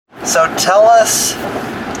So tell us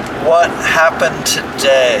what happened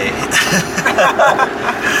today.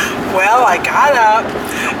 Well, I got up.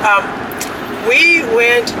 We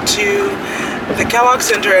went to the Kellogg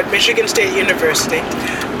Center at Michigan State University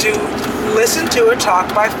to listen to a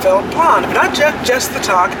talk by Phillip Blond. But not just the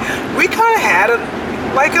talk. We kind of had a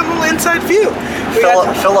little inside view.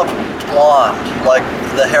 Phillip Blond, like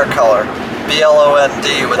the hair color.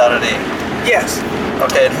 B-L-O-N-D without an E. Yes.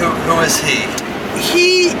 Okay, and who is he?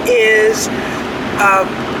 He is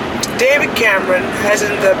David Cameron, as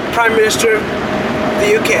in the Prime Minister of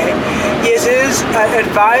the UK. He is his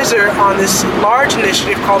advisor on this large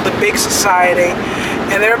initiative called the Big Society,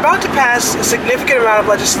 and they're about to pass a significant amount of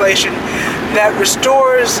legislation that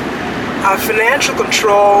restores financial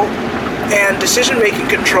control and decision-making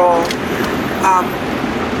control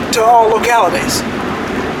to all localities.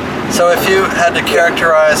 So if you had to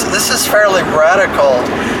characterize, this is fairly radical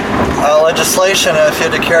legislation. If you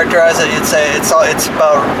had to characterize it, you'd say it's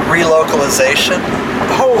about relocalization.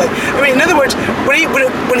 Wholly. I mean, in other words,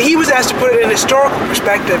 when he was asked to put it in historical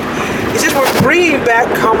perspective, he says we're bringing back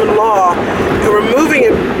common law and we're moving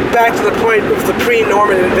it back to the point of the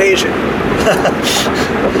pre-Norman invasion.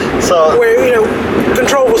 So where,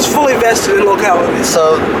 control was fully vested in localities.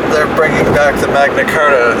 So they're bringing back the Magna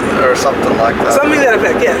Carta or something like that. Something to that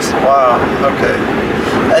effect, yes. Wow, okay.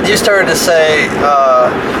 And you started to say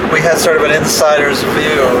we had sort of an insider's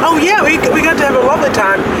view. Oh yeah, we got to have a lovely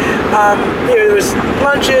time. There was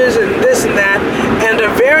lunches and this and that, and a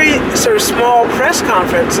very sort of small press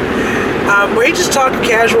conference where he just talked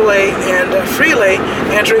casually and freely,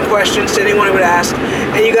 answering questions to anyone who would ask,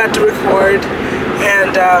 and you got to record,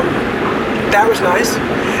 and that was nice.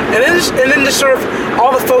 And then just sort of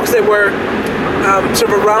all the folks that were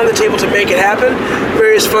sort of around the table to make it happen,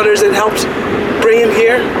 various funders that helped bring him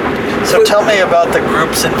here. So tell me about the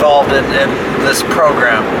groups involved in this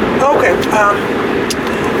program. Okay.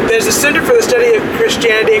 There's the Center for the Study of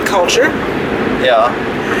Christianity and Culture. Yeah.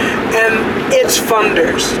 And its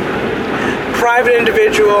funders. Private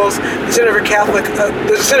individuals, the Center for Catholic,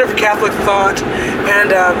 there's a Center for Catholic Thought,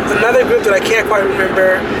 and another group that I can't quite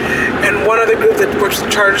remember, and one other group that works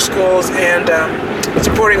with charter schools and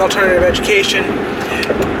supporting alternative education.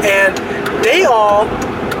 And they all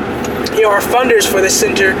are funders for the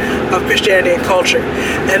Center of Christianity and Culture.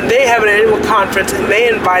 And they have an annual conference, and they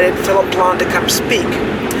invited Phillip Blond to come speak.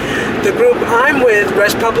 The group I'm with,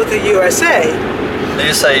 ResPublica USA.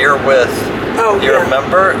 You say you're with? Oh, you're a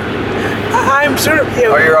member? I'm sort of,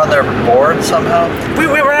 Are you on their board somehow?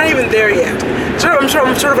 We're not even there yet. I'm sort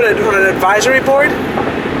of on an advisory board.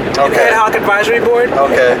 Okay. An ad hoc advisory board.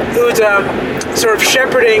 Okay. Who's sort of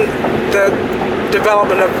shepherding the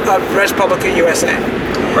development of ResPublica USA.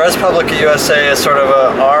 ResPublica USA is sort of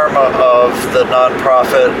an arm of the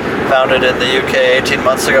nonprofit founded in the UK 18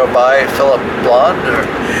 months ago by Phillip Blond?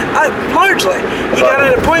 Largely. He got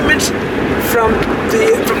an appointment from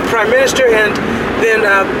the Prime Minister, and then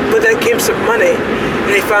with that came some money,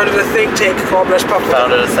 and he founded a think tank called ResPublica.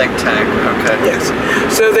 Founded a think tank, okay. Yes.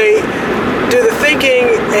 So they do the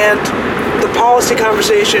thinking and the policy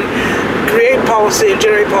conversation, create policy and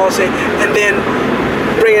generate policy, and then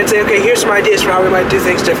bring it and say, okay, here's some ideas for how we might do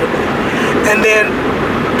things differently. And then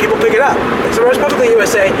people pick it up. So ResPublica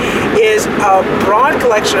USA is a broad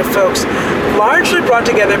collection of folks, largely brought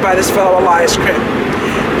together by this fellow Elias Krim.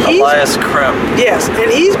 Elias Krim. Yes, and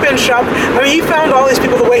he's been shopped. I mean, he found all these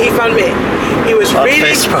people the way he found me. He was on reading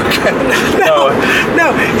Facebook.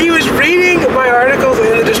 No, he was reading my articles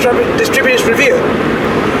in the Distributist Review,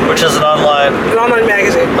 which is an online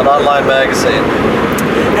magazine. An online magazine.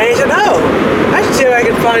 And he said, "Oh, I should see if I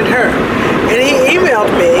can find her." And he emailed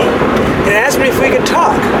me and asked me if we could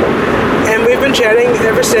talk. And we've been chatting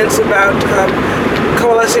ever since about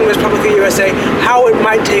coalescing ResPublica USA, how it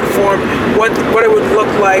might take form, what it would look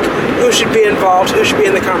like, who should be involved, who should be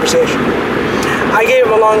in the conversation. I gave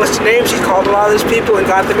him a long list of names. He called a lot of those people and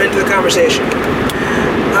got them into the conversation.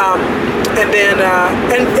 And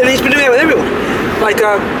then he's been doing that with everyone. Like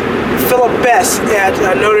Philip Bess at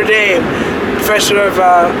Notre Dame, professor of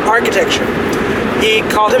architecture. He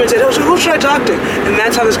called him and said, "Oh, so who should I talk to?" And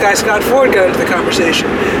that's how this guy Scott Ford got into the conversation.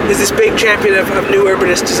 He's this big champion of new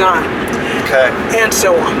urbanist design. Okay. And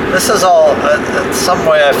so on. This is all, in some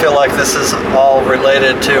way I feel like this is all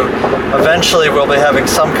related to, eventually we'll be having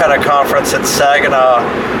some kind of conference in Saginaw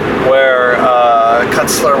where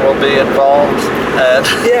Kunstler will be involved, and,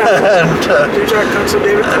 and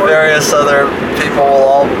various other people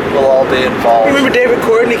will all be involved. You remember David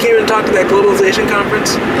Corden? He came and talked at that globalization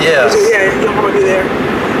conference? Yes. Yeah, you'll probably be there.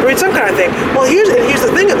 I mean, some kind of thing. Well, here's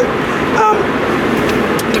the thing of it.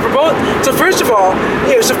 To promote So first of all,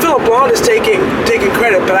 so Phillip Blond is taking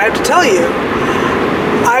credit, but I have to tell you,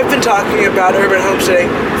 I've been talking about urban homesteading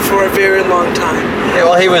for a very long time. Yeah,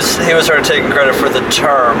 well, he was sort of taking credit for the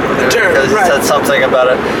term. Because he said something about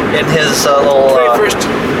it in his little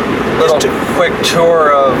quick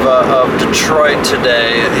tour of Detroit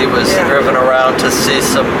today. He was driven around to see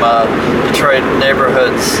some Detroit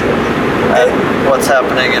neighborhoods and what's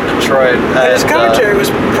happening in Detroit. And his commentary was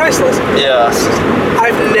priceless. Yes.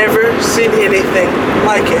 I've never seen anything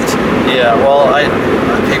like it. Yeah, well,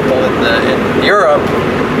 people in Europe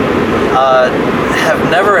have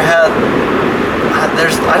never had.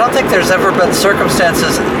 I don't think there's ever been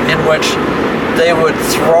circumstances in which they would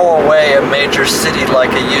throw away a major city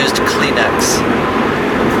like a used Kleenex.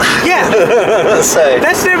 Yeah.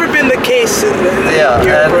 That's never been the case in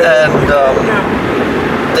Europe.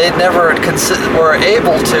 They never were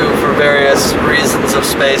able to, for various reasons of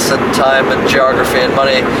space and time and geography and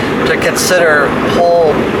money, to consider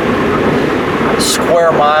whole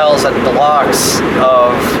square miles and blocks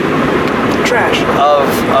of trash of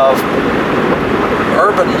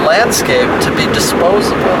urban landscape to be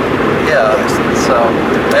disposable. Yeah, so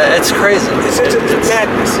it's crazy. It's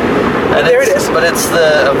madness. And there it is. But it's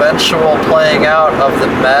the eventual playing out of the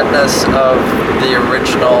madness of the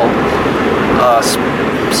original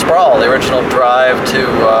sprawl, the original drive to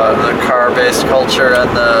the car-based culture, and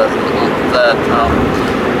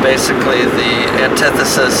basically the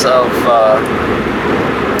antithesis of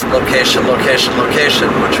location,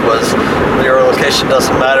 which was your location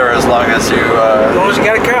doesn't matter as long as you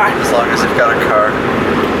got a car. As long as you've got a car.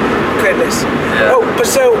 Goodness. Yeah. Oh, but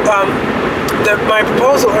so my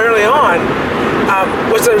proposal early on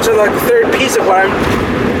was sort of like the third piece of what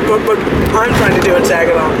I'm trying to do in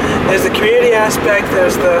Saginaw. There's the community aspect,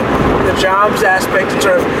 there's the jobs aspect, and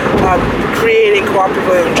sort of creating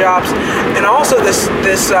cooperatively owned jobs, and also this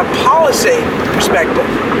policy perspective.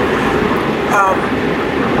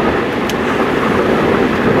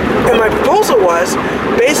 And my proposal was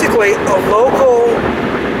basically a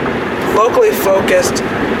locally focused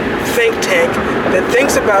think tank that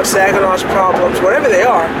thinks about Saginaw's problems, whatever they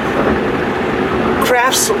are,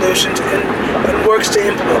 crafts solutions, and works to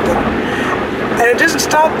implement them. And it doesn't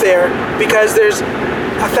stop there, because there's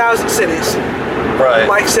 1,000 cities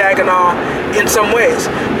like Saginaw in some ways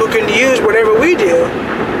who can use whatever we do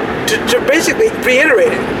to basically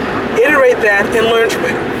reiterate it. Iterate that and learn from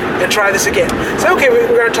it and try this again. So, okay, we're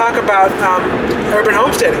going to talk about urban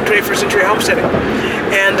homesteading, 21st century homesteading.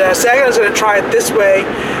 And Saginaw's going to try it this way,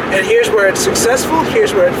 and here's where it's successful,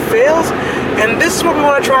 here's where it fails, and this is what we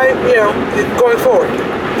want to try, going forward.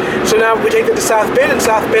 So now we take it to South Bend, and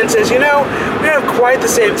South Bend says, we don't have quite the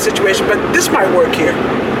same situation, but this might work here.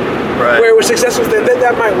 Right. Where we're successful,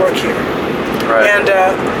 that might work here. Right.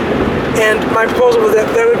 And my proposal was that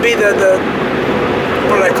would be the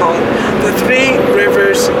what do I call it? The Three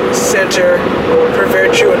Rivers Center for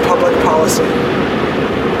Virtue and Public Policy.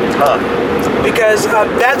 Huh. Because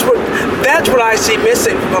that's what I see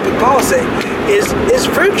missing from public policy is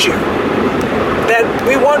virtue. That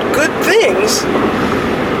we want good things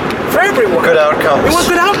for everyone. Good outcomes. We want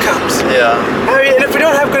good outcomes. Yeah. I mean, and if we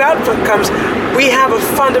don't have good outcomes, we have a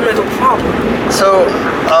fundamental problem. So,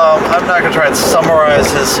 I'm not going to try and summarize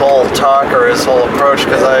his whole talk or his whole approach,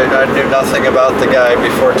 because I knew nothing about the guy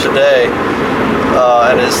before today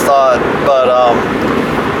and his thought, but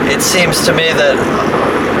it seems to me that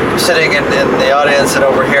sitting in the audience and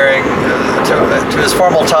overhearing to his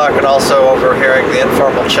formal talk and also overhearing the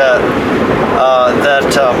informal chat, that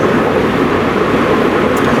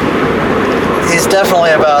he's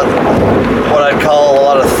definitely about what I'd call a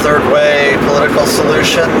lot of third way political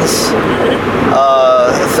solutions,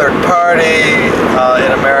 third party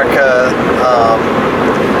in America,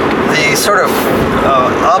 the sort of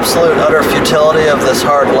absolute utter futility of this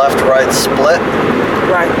hard left-right split.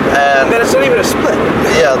 Right. And then it's not even a split.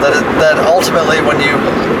 Yeah, that ultimately when you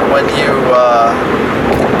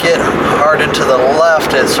get hard into the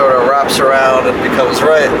left, it sort of wraps around and becomes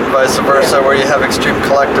right, and vice versa, where you have extreme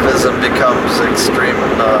collectivism becomes extreme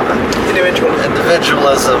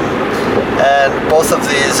individualism, and both of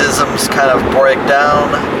these isms kind of break down,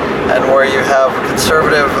 and where you have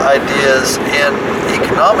conservative ideas in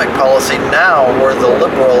economic policy now were the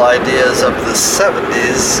liberal ideas of the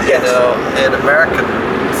 70s, in American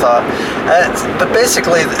thought. But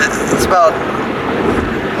basically, it's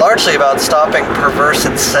largely about stopping perverse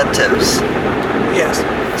incentives. Yes.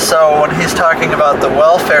 So when he's talking about the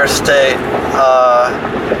welfare state,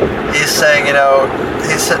 he's saying,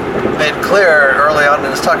 he's made clear early on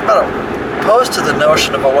in his talk about opposed to the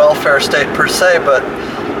notion of a welfare state per se, but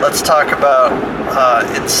let's talk about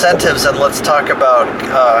incentives and let's talk about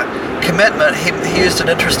commitment. He used an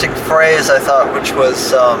interesting phrase, I thought, which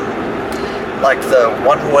was like the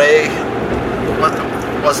one-way.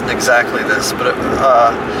 It wasn't exactly this, but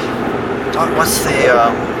what's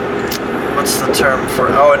the term for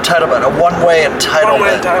entitlement? A one-way entitlement.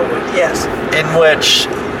 One-way entitlement, yes. In which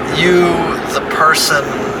you, the person,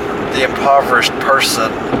 the impoverished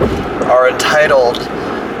person, are entitled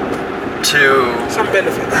to some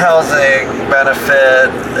benefit, housing benefit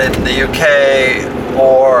in the UK,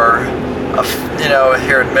 or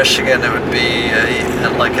here in Michigan it would be a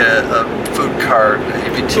food card,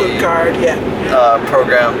 EBT food card,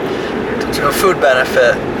 program, a food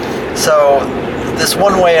benefit. So this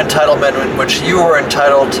one-way entitlement in which you were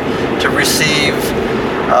entitled to receive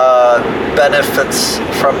benefits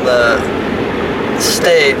from the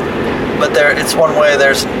state, but it's one way.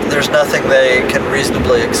 There's nothing they can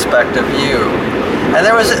reasonably expect of you. And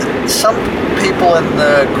there was some people in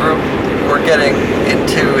the group were getting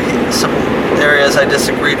into some areas I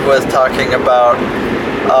disagreed with, talking about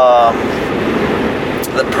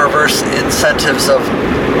the perverse incentives of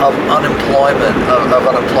unemployment, of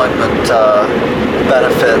unemployment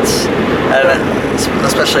benefits, and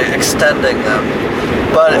especially extending them.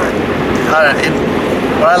 But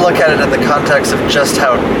when I look at it in the context of just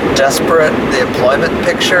how desperate the employment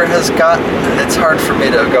picture has gotten, it's hard for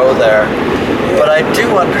me to go there. But I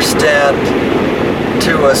do understand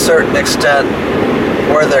to a certain extent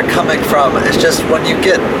where they're coming from. It's just when you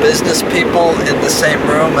get business people in the same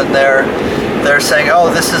room and they're saying,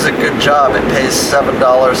 oh, this is a good job, it pays $7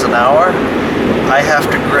 an hour, I have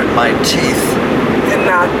to grit my teeth. And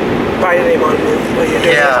not bite any on what you're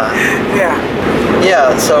doing.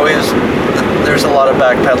 Yeah, so there's a lot of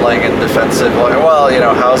backpedaling and defensive,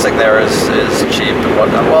 housing there is cheap and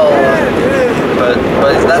whatnot. Well, but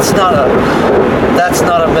that's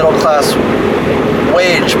not a middle class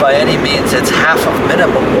wage by any means. It's half of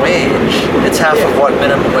minimum wage. It's half of what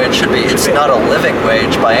minimum wage should be. It's not a living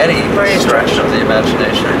wage by any stretch of the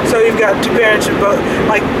imagination. So you've got two parents who both,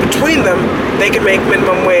 between them, they can make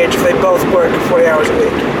minimum wage if they both work 40 hours a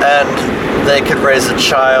week. And they could raise a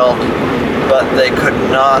child, but they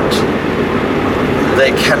cannot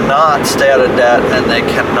stay out of debt, and they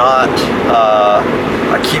cannot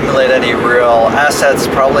accumulate any real assets,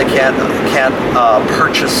 probably can't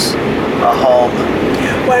purchase a home.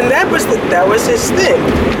 Well, and that was his thing.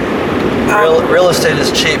 Real estate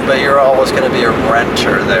is cheap, but you're always going to be a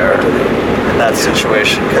renter there in that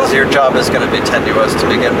situation, because your job is going to be tenuous to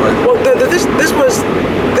begin with. Well, this was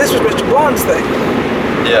Mr. Blond's thing.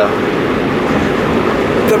 Yeah.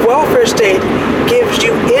 The welfare state gives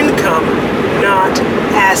you income, not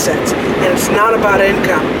assets, and it's not about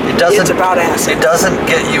income. It's about assets. It doesn't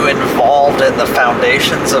get you involved in the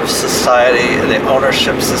foundations of society, the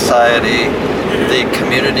ownership society, the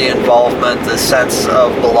community involvement, the sense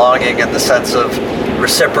of belonging, and the sense of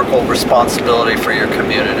reciprocal responsibility for your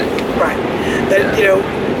community. Right. That your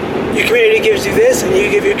community gives you this, and you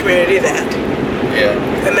give your community that. Yeah.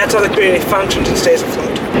 And that's how the community functions and stays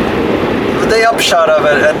afloat. The upshot of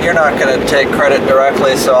it, and you're not going to take credit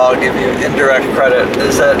directly, so I'll give you indirect credit,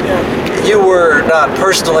 is that you were not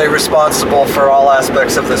personally responsible for all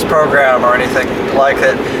aspects of this program or anything like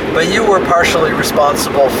it, but you were partially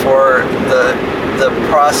responsible for the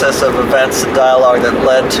process of events and dialogue that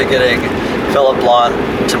led to getting Phillip Blond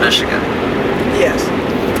to Michigan. Yes.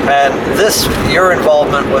 And your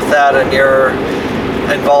involvement with that and your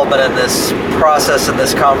involvement in this process and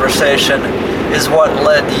this conversation is what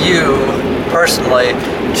led you personally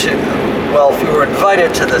to, if you were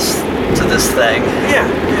invited to this thing,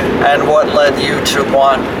 and what led you to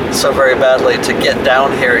want so very badly to get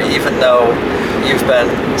down here, even though you've been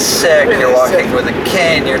sick, really you're walking with a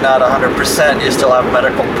cane, you're not 100%, you still have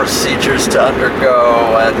medical procedures to undergo,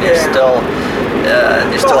 and you still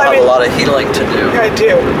have a lot of healing to do. I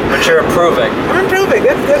do. But you're improving. I'm improving.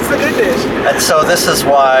 That's the good news. And so this is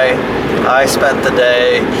why I spent the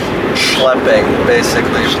day schlepping,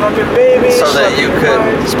 basically. Schlepping babies. So that you could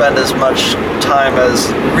spend as much time as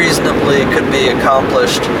reasonably could be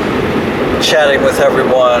accomplished chatting with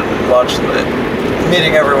everyone,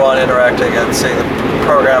 meeting everyone, interacting, and seeing the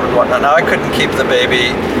program and whatnot. Now, I couldn't keep the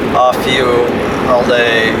baby off you all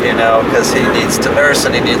day, because he needs to nurse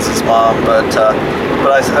and he needs his mom, but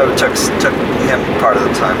I took him part of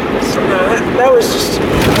the time. So. That was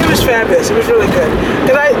it was fabulous. It was really good.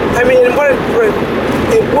 Because what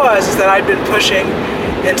it was is that I'd been pushing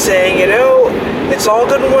and saying, it's all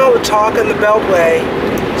good and well to talk on the Beltway.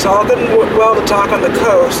 It's all good and well to talk on the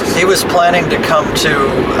coast. He was planning to come to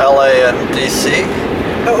LA and DC.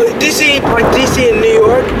 DC, like DC and New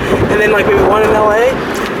York, and then like maybe one in LA.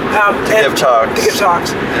 To give talks. To give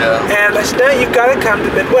talks. Yeah. And I said, no, you've got to come to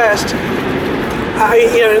the Midwest.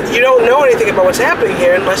 You don't know anything about what's happening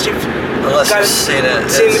here unless you've seen it.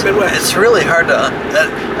 Seen the Midwest. It's really hard to,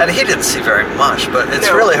 and he didn't see very much, but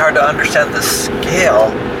it's really hard to understand the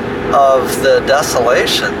scale of the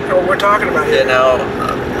desolation. What we're talking about here. You know,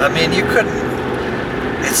 I mean, you couldn't.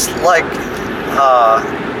 It's like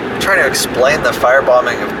trying to explain the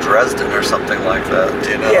firebombing of Dresden or something like that.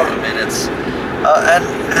 You know, Yeah. I mean, it's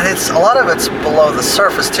and it's a lot of it's below the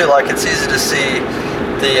surface too. Like it's easy to see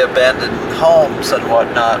the abandoned homes and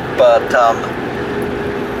whatnot, but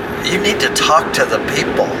you need to talk to the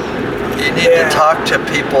people. You need to talk to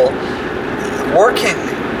people, working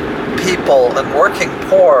people and working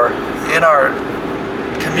poor in our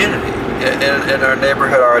community, in our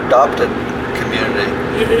neighborhood, our adopted community,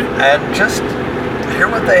 and just hear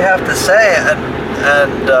what they have to say and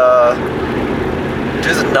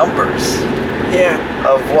do the numbers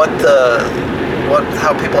of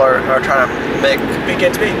how people are trying to make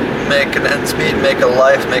an ends meet, make a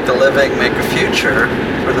life, make a living, make a future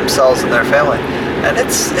for themselves and their family. And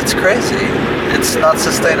it's crazy. It's not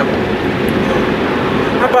sustainable.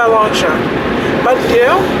 Not by a long shot. But, you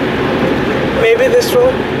know, maybe this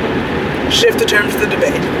will shift the terms of the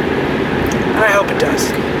debate. And I hope it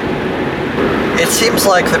does. It seems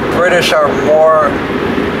like the British are more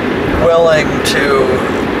willing to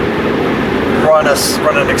run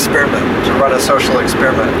an experiment, to run a social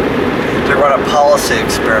experiment, to run a policy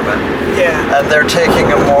experiment. Yeah. And they're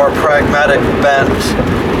taking a more pragmatic bent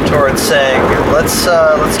towards saying, let's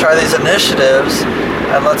try these initiatives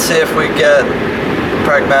and let's see if we get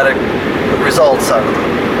pragmatic results out of them.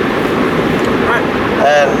 Right.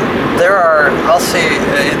 And I'll see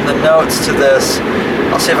in the notes to this,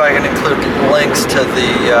 I'll see if I can include links to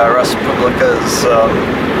the ResPublica's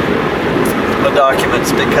the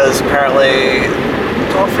documents, because apparently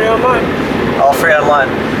It's all free online. All free online.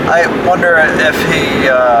 I wonder if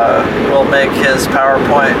he will make his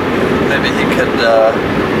PowerPoint. Maybe he could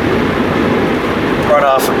run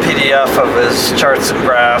off a PDF of his charts and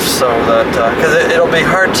graphs, so that because it'll be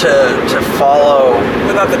hard to follow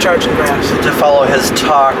without the charts and graphs. To follow his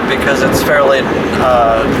talk, because it's fairly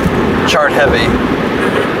chart heavy.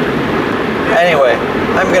 Anyway,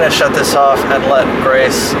 I'm going to shut this off and let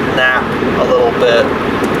Grace nap a little bit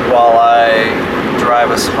while I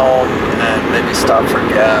drive us home and maybe stop for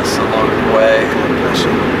gas along the way.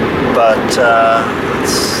 But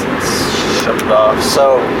let's shut it off.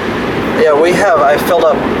 So, yeah, I filled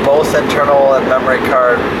up both internal and memory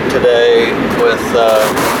card today with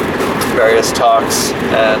various talks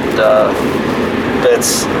and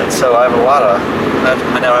bits, and so I have a lot of.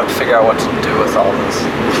 I now have to figure out what to do with all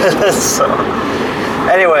this. So,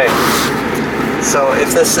 anyway, so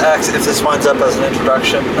if this winds up as an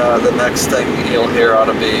introduction, the next thing you'll hear ought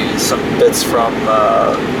to be some bits from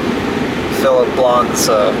Phillip Blond's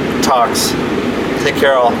talks. Take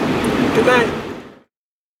care, all. Good night.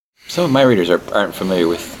 Some of my readers aren't familiar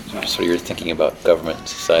with sort of your thinking about government and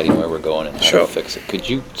society and where we're going and how to fix it. Could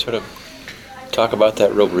you sort of talk about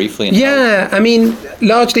that real briefly? I mean,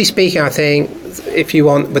 largely speaking, I think, if you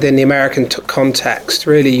want, within the American context,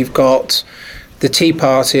 really you've got the Tea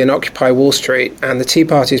Party and Occupy Wall Street, and the Tea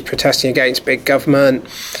Party is protesting against big government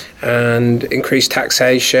and increased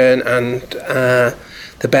taxation and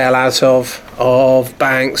the bailout of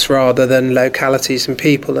banks rather than localities and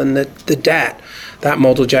people, and the debt that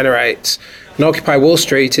model generates. And Occupy Wall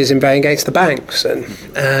Street is inveighing against the banks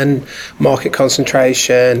and market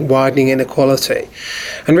concentration, widening inequality.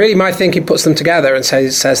 And really my thinking puts them together and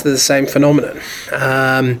says they're the same phenomenon.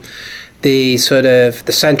 The sort of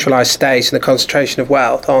the centralised state and the concentration of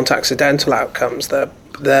wealth aren't accidental outcomes. They're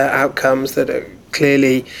outcomes that are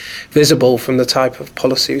clearly visible from the type of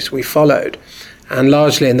policies we followed. And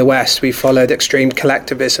largely in the West, we followed extreme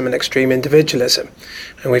collectivism and extreme individualism.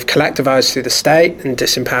 And we've collectivized through the state and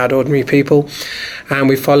disempowered ordinary people. And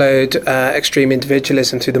we followed extreme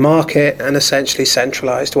individualism through the market and essentially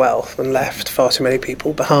centralized wealth and left far too many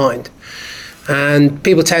people behind. And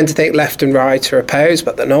people tend to think left and right are opposed,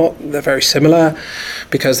 but they're not. They're very similar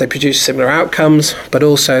because they produce similar outcomes, but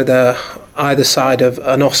also they're either side of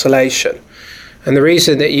an oscillation. And the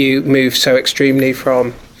reason that you move so extremely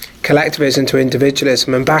from collectivism to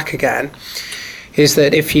individualism and back again is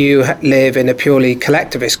that if you live in a purely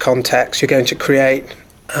collectivist context, you're going to create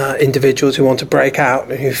individuals who want to break out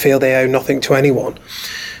and who feel they owe nothing to anyone.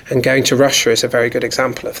 And going to Russia is a very good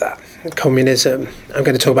example of that. Communism, I'm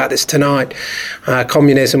going to talk about this tonight.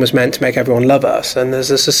 Communism was meant to make everyone love us, and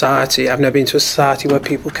as a society, I've never been to a society where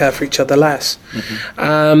people care for each other less.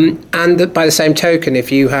 And by the same token,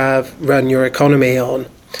 if you have run your economy on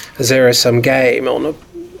a zero-sum game,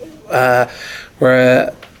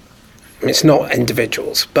 where it's not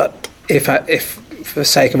individuals, but if for the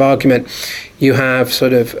sake of argument, you have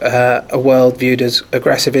sort of a world viewed as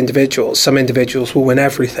aggressive individuals. Some individuals will win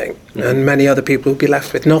everything, and many other people will be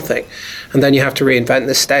left with nothing. And then you have to reinvent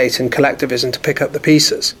the state and collectivism to pick up the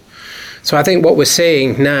pieces. So I think what we're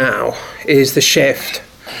seeing now is the shift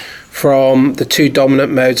from the two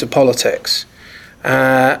dominant modes of politics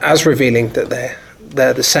as revealing that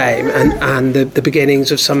they're the same, and the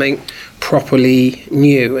beginnings of something properly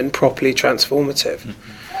new and properly transformative.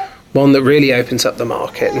 One that really opens up the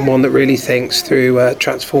market, and one that really thinks through a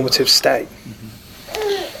transformative state.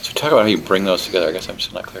 So talk about how you bring those together. I guess I'm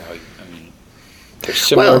still not clear how they're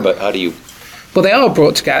similar, but how do you... Well, they are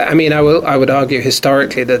brought together. I mean, I would argue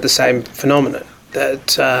historically they're the same phenomenon,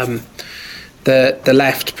 that the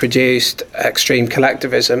left produced extreme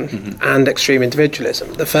collectivism and extreme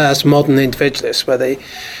individualism. The first modern individualists were the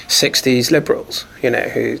 60s liberals, who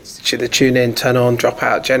the tune in, turn on, drop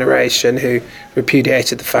out generation, who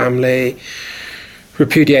repudiated the family,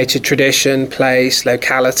 repudiated tradition, place,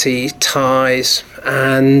 locality, ties,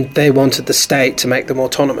 and they wanted the state to make them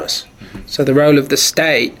autonomous. So the role of the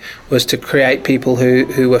state was to create people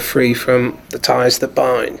who were free from the ties that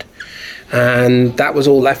bind. And that was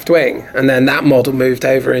all left-wing. And then that model moved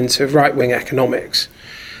over into right-wing economics.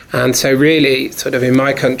 And so really, sort of in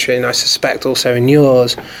my country, and I suspect also in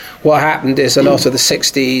yours, what happened is a lot of the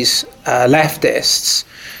 60s leftists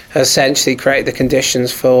essentially created the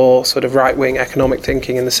conditions for sort of right-wing economic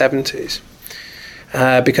thinking in the 70s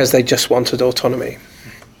because they just wanted autonomy.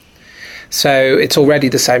 So it's already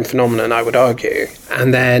the same phenomenon, I would argue.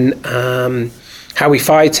 And then... how we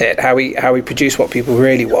fight it, how we produce what people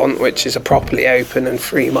really want, which is a properly open and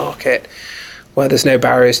free market where there's no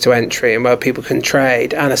barriers to entry and where people can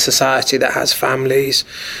trade, and a society that has families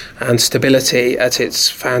and stability at its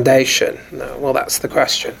foundation. Well, that's the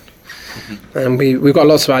question. And we've got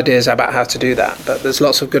lots of ideas about how to do that, but there's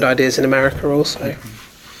lots of good ideas in America also.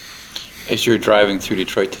 As you're driving through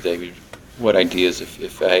Detroit today, what ideas,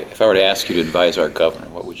 if I were to ask you to advise our governor,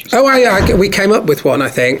 what would you say? We came up with one, I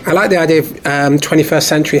think. I like the idea of 21st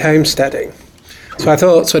century homesteading. So I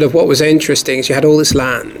thought sort of what was interesting is you had all this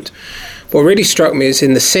land. What really struck me is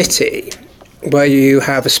in the city, where you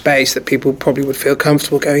have a space that people probably would feel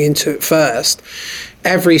comfortable going into at first,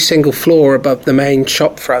 every single floor above the main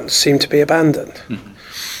shop fronts seemed to be abandoned.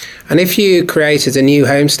 And if you created a new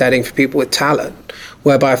homesteading for people with talent,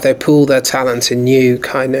 whereby if they pool their talent in new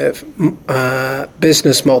kind of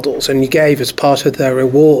business models, and you gave as part of their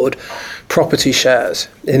reward property shares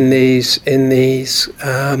in these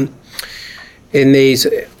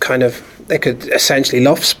kind of, they could essentially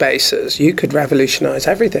loft spaces, you could revolutionize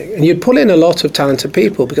everything. And you'd pull in a lot of talented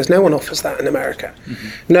people because no one offers that in America.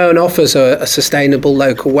 No one offers a sustainable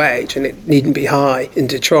local wage, and it needn't be high in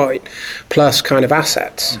Detroit, plus kind of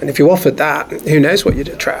assets. And if you offered that, who knows what you'd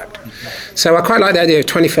attract. So I quite like the idea of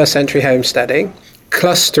 21st century homesteading,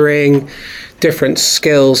 clustering different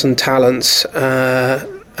skills and talents.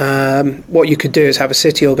 What you could do is have a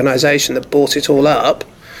city organisation that bought it all up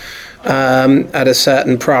at a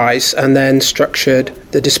certain price, and then structured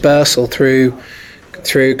the dispersal through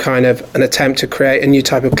kind of an attempt to create a new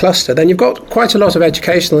type of cluster. Then you've got quite a lot of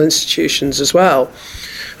educational institutions as well.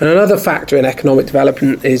 And another factor in economic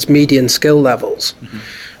development is median skill levels.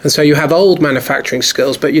 And so you have old manufacturing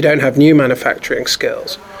skills, but you don't have new manufacturing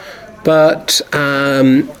skills. But,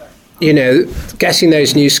 getting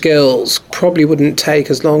those new skills probably wouldn't take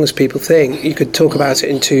as long as people think. You could talk about it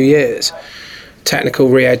in 2 years. Technical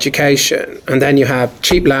re-education, and then you have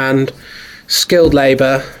cheap land, skilled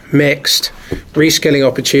labour, mixed, reskilling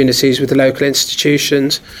opportunities with the local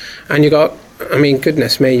institutions, and you've got,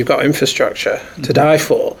 goodness me, you've got infrastructure to die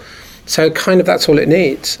for. So kind of that's all it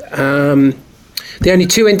needs. The only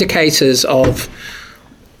two indicators of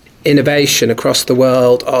innovation across the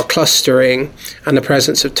world are clustering and the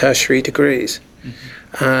presence of tertiary degrees.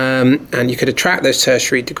 And you could attract those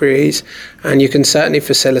tertiary degrees, and you can certainly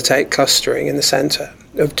facilitate clustering in the centre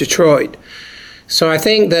of Detroit. So I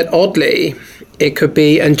think that oddly it could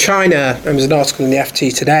be, and China, there was an article in the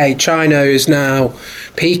FT today, China is now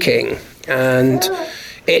peaking, and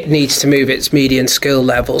it needs to move its median skill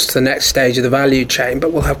levels to the next stage of the value chain,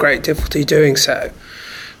 but will have great difficulty doing so.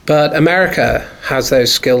 But America has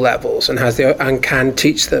those skill levels and can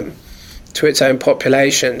teach them to its own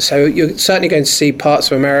population. So you're certainly going to see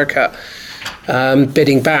parts of America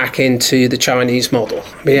bidding back into the Chinese model,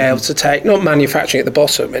 being able to take, not manufacturing at the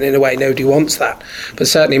bottom, and in a way nobody wants that, but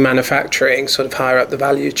certainly manufacturing sort of higher up the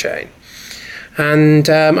value chain. And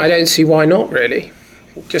I don't see why not, really.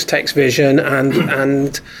 It just takes vision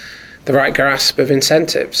and the right grasp of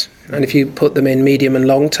incentives. And if you put them in medium and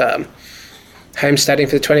long term, homesteading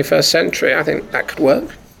for the 21st century, I think that could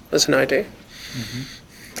work as an idea.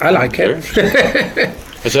 I like it.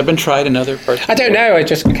 Has that been tried in other parts? I don't know.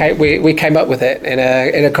 We came up with it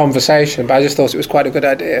in a conversation, but I just thought it was quite a good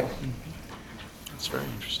idea. That's very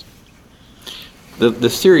interesting. The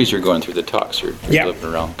series you're going through, the talks you're living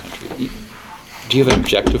around the country. Do you have an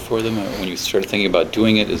objective for them when you start thinking about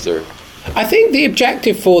doing it? Is there? I think the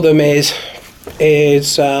objective for them is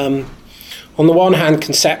on the one hand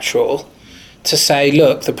conceptual, to say,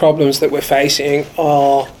 look, the problems that we're facing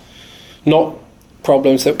are not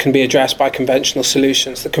problems that can be addressed by conventional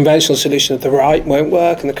solutions. The conventional solution of the right won't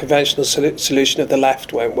work, and the conventional solution of the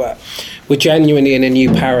left won't work. We're genuinely in a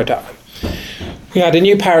new paradigm. We had a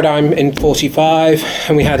new paradigm in 45,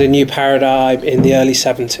 and we had a new paradigm in the early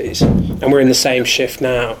 70s, and we're in the same shift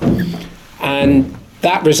now. And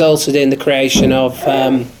that resulted in the creation of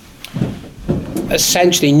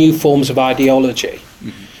essentially new forms of ideology.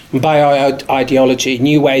 And by ideology,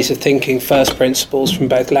 new ways of thinking, first principles from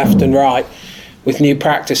both left and right, with new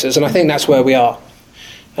practices, and I think that's where we are.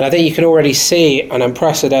 And I think you can already see an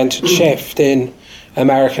unprecedented shift in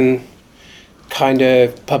American kind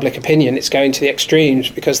of public opinion. It's going to the extremes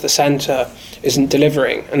because the centre isn't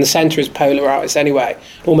delivering, and the centre is polarised anyway.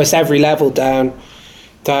 Almost every level down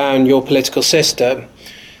your political system,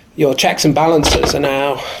 your checks and balances are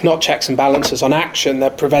now not checks and balances on action, they're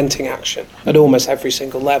preventing action at almost every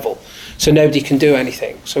single level. So nobody can do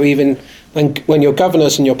anything. So even when your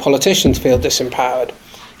governors and your politicians feel disempowered,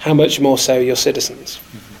 how much more so your citizens?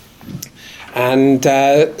 And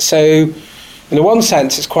so in the one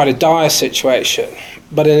sense it's quite a dire situation,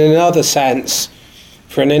 but in another sense,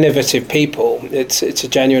 for an innovative people, it's a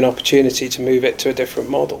genuine opportunity to move it to a different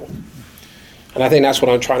model. And I think that's what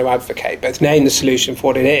I'm trying to advocate, both name the solution for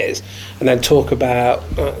what it is and then talk about,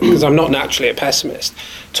 because I'm not naturally a pessimist,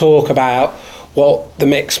 talk about what the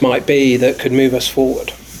mix might be that could move us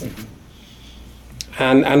forward.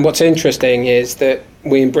 And what's interesting is that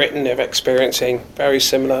we in Britain are experiencing very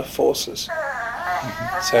similar forces.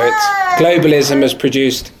 So globalism has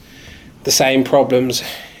produced the same problems,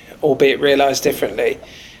 albeit realised differently,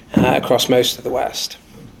 across most of the West.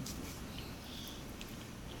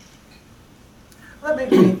 That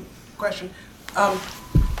makes me question.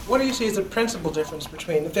 What do you see as the principal difference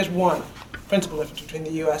between, if there's one principal difference between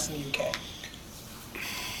the US and the UK?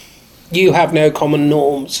 You have no common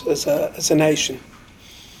norms as a nation.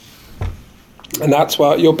 And that's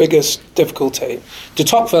what your biggest difficulty. De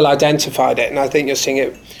Tocqueville identified it, and I think you're seeing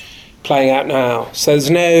it playing out now. So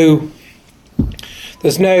everything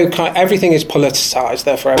is politicized,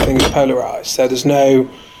 therefore everything is polarized. So there's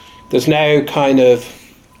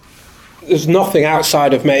nothing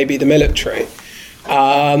outside of maybe the military.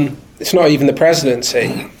 It's not even the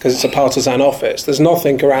presidency, because it's a partisan office. There's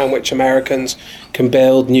nothing around which Americans can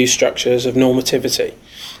build new structures of normativity.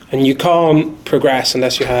 And you can't progress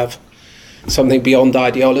unless you have something beyond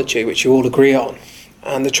ideology, which you all agree on.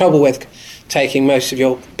 And the trouble with taking most of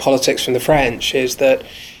your politics from the French is that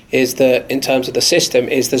in terms of the system,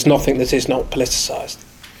 there's nothing that is not politicised.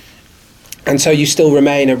 And so you still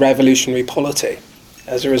remain a revolutionary polity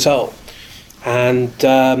as a result. And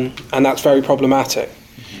that's very problematic,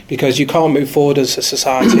 because you can't move forward as a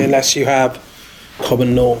society unless you have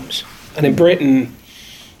common norms. And in Britain,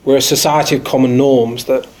 we're a society of common norms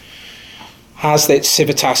that has its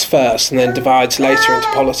civitas first and then divides later into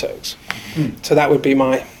politics. So that would be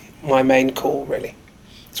my main call, really.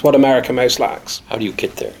 It's what America most lacks. How do you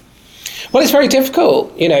get there? Well, it's very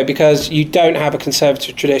difficult, because you don't have a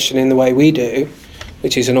conservative tradition in the way we do,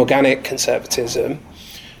 which is an organic conservatism.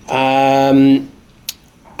 And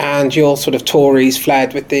you're sort of Tories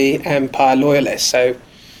fled with the Empire loyalists, so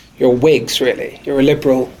you're Whigs, really. You're a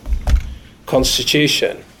liberal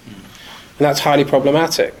constitution. And that's highly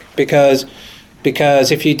problematic, because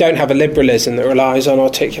if you don't have a liberalism that relies on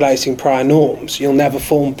articulating prior norms, you'll never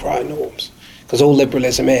form prior norms, because all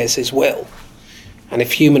liberalism is will. And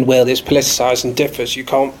if human will is politicised and differs, you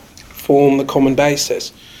can't form the common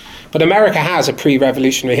basis. But America has a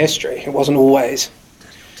pre-revolutionary history. It wasn't always.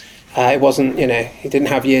 It wasn't, you didn't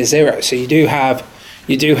have year zero. So you do have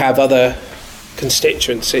other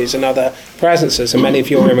constituencies and other presences, and many of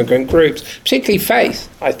your immigrant groups, particularly faith,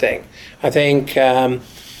 I think. I think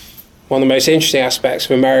one of the most interesting aspects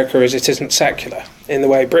of America is it isn't secular in the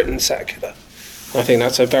way Britain's secular. I think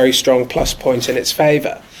that's a very strong plus point in its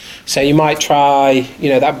favour. So you might try,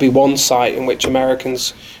 that would be one site in which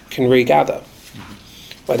Americans can regather,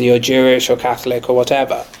 whether you're Jewish or Catholic or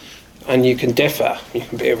whatever, and you can differ. You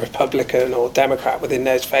can be a Republican or Democrat within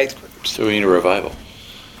those faith groups. So we need a revival.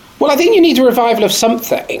 Well, I think you need a revival of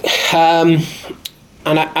something, and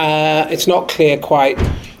it's not clear quite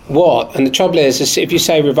what. And the trouble is if you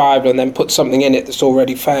say revival and then put something in it that's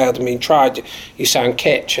already failed and been tried, you sound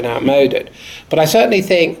kitsch and outmoded. But I certainly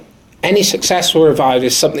think any successful revival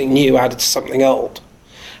is something new added to something old,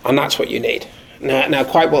 and that's what you need. Now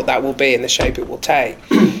quite what that will be and the shape it will take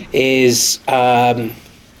is what's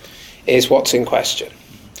in question.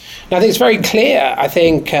 And I think it's very clear. I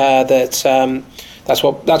think that's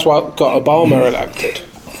what got Obama elected.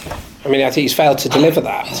 I mean, I think he's failed to deliver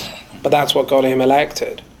that, but that's what got him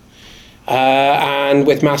elected. And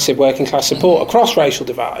with massive working class support across racial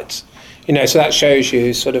divides. So that shows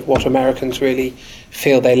you sort of what Americans really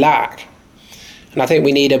feel they lack. And I think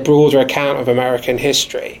we need a broader account of American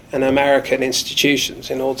history and American institutions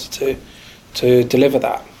in order to deliver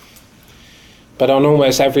that. But on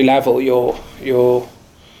almost every level, you're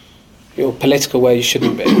political where you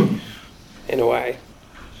shouldn't be, in a way.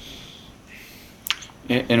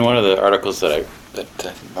 In one of the articles that I think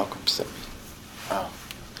Malcolm sent me,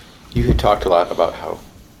 you had talked a lot about how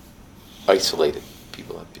isolated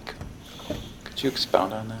people have become. Could you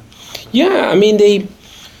expound on that? Yeah, I mean, the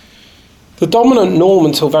dominant norm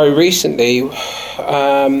until very recently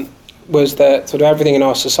was that sort of everything in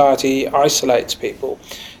our society isolates people.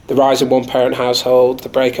 The rise of one-parent household, the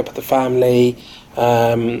breakup of the family,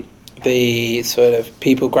 the sort of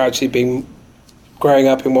people gradually growing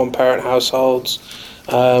up in one-parent households,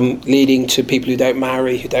 leading to people who don't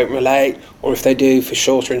marry, who don't relate, or if they do, for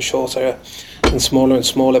shorter and shorter and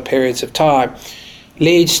smaller periods of time,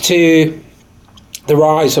 leads to the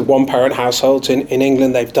rise of one-parent households. In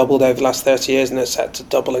England, they've doubled over the last 30 years, and they're set to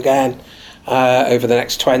double again over the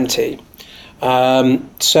next 20.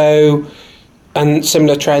 And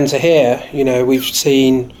similar trends are here. We've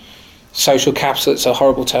seen social capital. It's a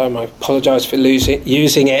horrible term. I apologise for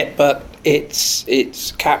using it, but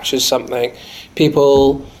it captures something.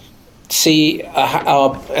 People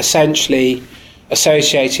are essentially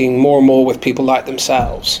associating more and more with people like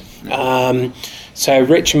themselves. So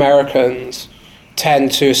rich Americans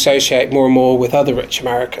tend to associate more and more with other rich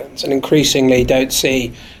Americans and increasingly don't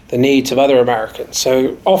see the needs of other Americans.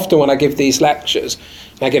 So often when I give these lectures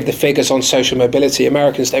and I give the figures on social mobility,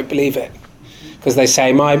 Americans don't believe it, because they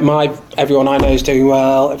say, everyone I know is doing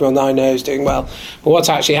well, everyone I know is doing well. But what's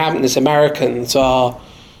actually happened is Americans are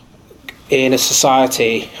in a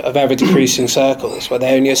society of ever-decreasing circles where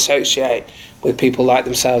they only associate with people like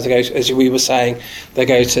themselves. They go, as we were saying, they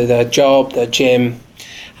go to their job, their gym,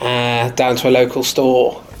 down to a local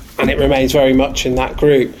store, and it remains very much in that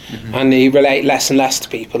group. Mm-hmm. And they relate less and less to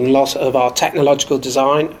people. And a lot of our technological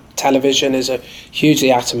design, television is a hugely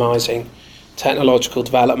atomizing technological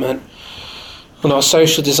development. And our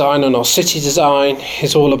social design and our city design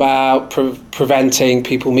is all about preventing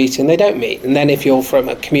people meeting. They don't meet. And then if you're from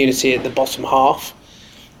a community at the bottom half,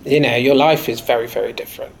 your life is very, very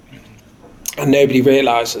different. And nobody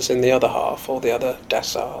realises in the other half or the other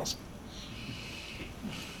deciles.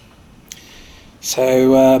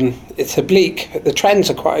 So it's a bleak. The trends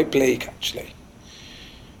are quite bleak, actually.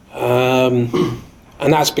 And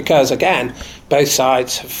that's because, again, both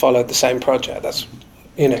sides have followed the same project. That's,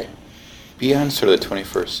 Beyond sort of the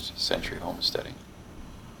 21st century homesteading,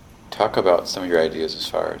 talk about some of your ideas as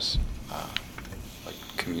far as like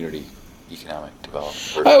community economic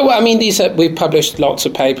development. Oh, well, I mean, we've published lots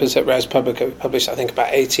of papers at ResPublica. We've published, I think,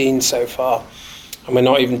 about 18 so far, and we're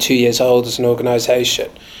not even 2 years old as an organisation.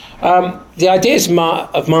 The ideas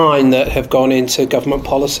of mine that have gone into government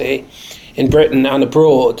policy in Britain and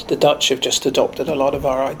abroad, the Dutch have just adopted a lot of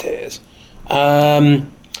our ideas.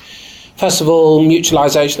 First of all,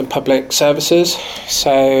 mutualisation of public services.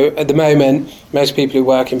 So at the moment, most people who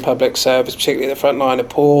work in public service, particularly at the front line, are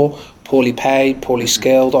poor, poorly paid, poorly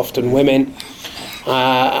skilled, often women.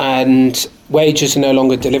 And wages are no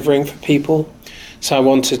longer delivering for people. So I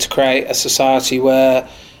wanted to create a society where,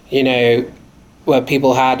 where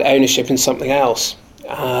people had ownership in something else.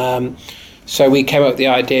 So we came up with the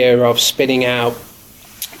idea of spinning out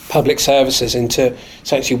public services into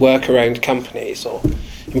essentially worker-owned companies or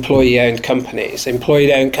employee-owned companies.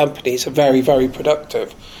 Employee-owned companies are very, very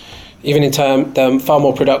productive, even in terms far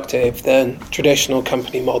more productive than traditional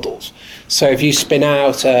company models. So if you spin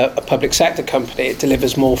out a public sector company, it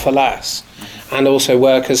delivers more for less. And also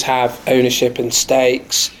workers have ownership and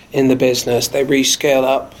stakes in the business. They reskill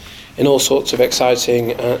up in all sorts of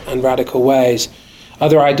exciting and radical ways.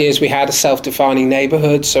 Other ideas we had are self-defining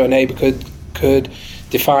neighbourhoods, so a neighbourhood could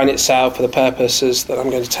define itself for the purposes that I'm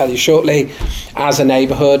going to tell you shortly as a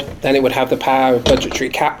neighbourhood. Then it would have the power of budgetary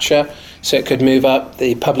capture, so it could move up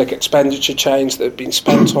the public expenditure chains that have been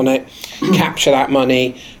spent on it, capture that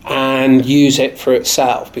money and use it for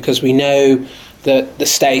itself, because we know that the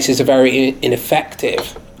state is a very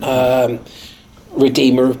ineffective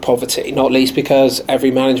redeemer of poverty, not least because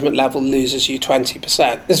every management level loses you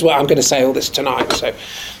 20%. This is what I'm going to say all this tonight, so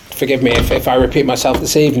forgive me if I repeat myself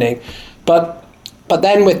this evening. But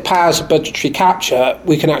then with powers of budgetary capture,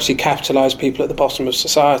 we can actually capitalise people at the bottom of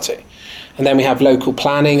society. And then we have local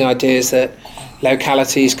planning, ideas that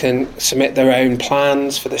localities can submit their own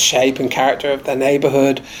plans for the shape and character of their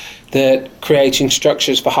neighbourhood, that creating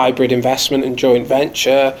structures for hybrid investment and joint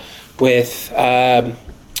venture with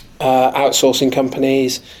outsourcing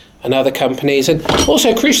companies and other companies. And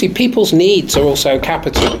also, crucially, people's needs are also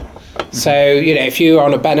capital. So, if you're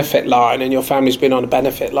on a benefit line and your family's been on a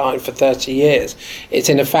benefit line for 30 years, it's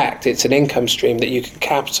in effect, it's an income stream that you can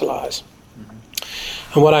capitalise.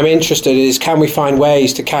 And what I'm interested in is, can we find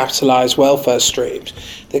ways to capitalise welfare streams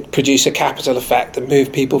that produce a capital effect that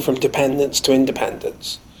move people from dependence to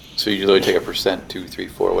independence? So you literally take 1%, 2, 3,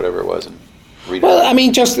 4, whatever it was, and read Well, I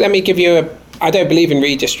mean, just let me give you I don't believe in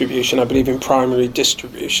redistribution, I believe in primary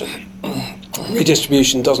distribution.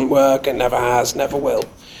 Redistribution doesn't work, it never has, never will.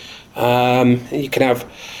 You can have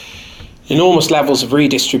enormous levels of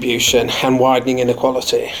redistribution and widening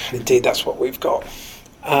inequality. Indeed, that's what we've got.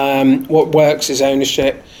 What works is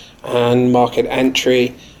ownership and market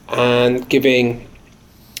entry and giving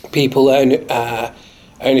people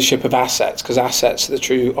ownership of assets, because assets are the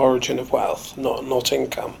true origin of wealth, not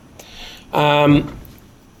income.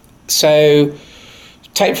 So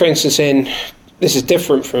take, for instance, this is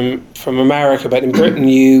different from America, but in Britain,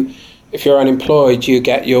 if you're unemployed, you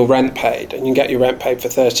get your rent paid, and you get your rent paid for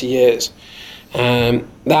 30 years.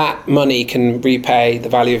 That money can repay the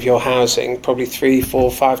value of your housing probably 3, 4,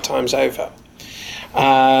 5 times over.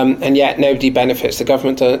 And yet nobody benefits. The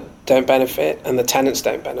government don't benefit, and the tenants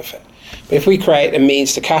don't benefit. But if we create a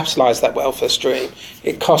means to capitalise that welfare stream,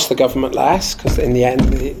 it costs the government less, because in the end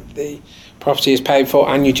the property is paid for,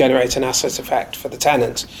 and you generate an asset effect for the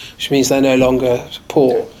tenants, which means they're no longer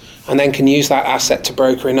poor, and then can use that asset to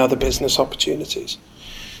broker in other business opportunities.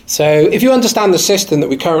 So if you understand the system that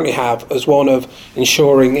we currently have as one of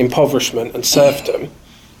ensuring impoverishment and serfdom,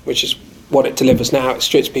 which is what it delivers now, it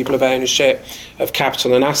strips people of ownership of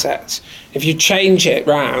capital and assets. If you change it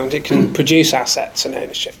round, it can produce assets and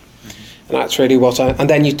ownership. And that's really and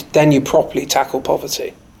then you properly tackle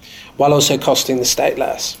poverty, while also costing the state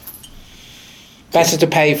less. Better to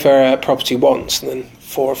pay for a property once than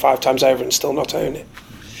 4 or 5 times over and still not own it.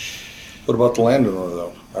 What about the landowner,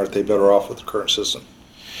 though? Aren't they better off with the current system?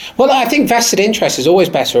 Well, I think vested interest is always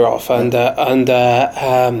better off under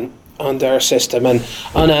a system, and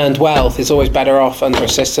unearned wealth is always better off under a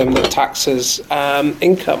system that taxes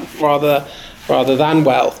income rather than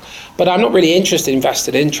wealth. But I'm not really interested in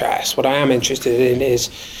vested interest. What I am interested in is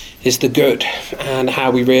the good and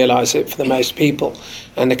how we realise it for the most people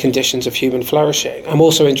and the conditions of human flourishing. I'm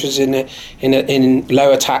also interested in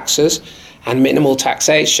lower taxes and minimal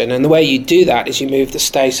taxation. And the way you do that is you move the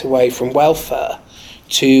state away from welfare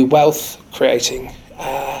to wealth-creating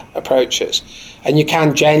approaches. And you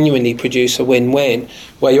can genuinely produce a win-win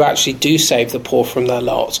where you actually do save the poor from their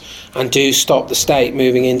lot and do stop the state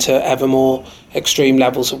moving into ever more extreme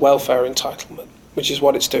levels of welfare entitlement, which is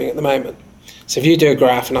what it's doing at the moment. So if you do a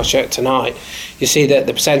graph, and I'll show it tonight, you see that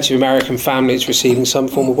the percentage of American families receiving some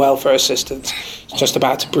form of welfare assistance is just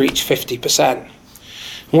about to breach 50%. And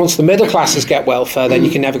once the middle classes get welfare, then you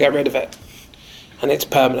can never get rid of it. And it's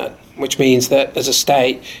permanent, which means that as a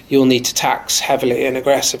state, you'll need to tax heavily and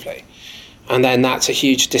aggressively. And then that's a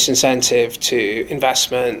huge disincentive to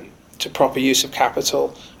investment, to proper use of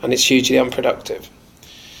capital, and it's hugely unproductive.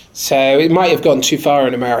 So it might have gone too far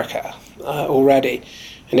in America already,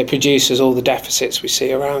 and it produces all the deficits we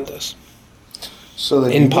see around us. So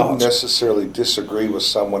then you wouldn't necessarily disagree with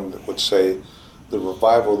someone that would say the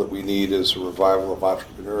revival that we need is a revival of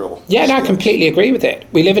entrepreneurial. Yeah, and I completely agree with it.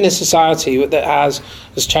 We live in a society that has,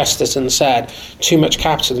 as Chesterton said, too much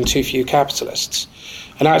capital and too few capitalists.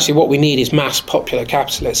 And actually what we need is mass popular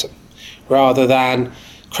capitalism rather than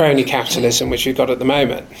crony capitalism, which we've got at the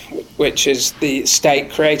moment, which is the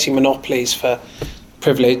state creating monopolies for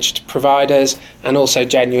privileged providers and also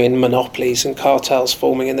genuine monopolies and cartels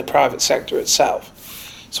forming in the private sector itself.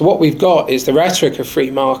 So what we've got is the rhetoric of free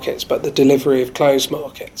markets, but the delivery of closed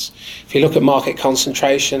markets. If you look at market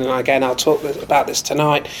concentration, and again, I'll talk about this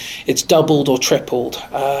tonight, it's doubled or tripled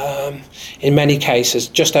in many cases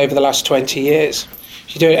just over the last 20 years.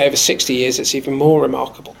 If you do it over 60 years, it's even more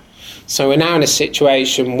remarkable. So we're now in a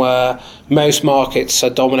situation where most markets are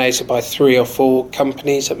dominated by 3 or 4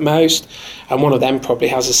 companies at most, and one of them probably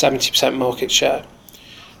has a 70% market share.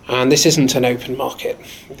 And this isn't an open market.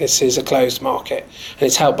 This is a closed market. And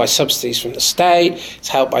it's helped by subsidies from the state, it's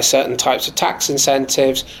helped by certain types of tax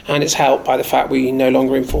incentives, and it's helped by the fact we no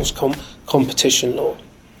longer enforce competition law.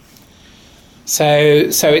 So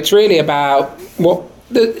it's really about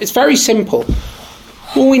it's very simple.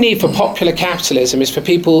 All we need for popular capitalism is for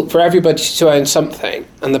everybody to own something,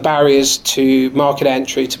 and the barriers to market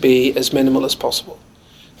entry to be as minimal as possible.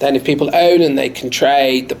 Then if people own and they can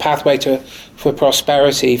trade, the pathway for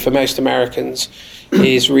prosperity for most Americans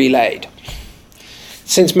is relayed.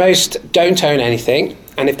 Since most don't own anything,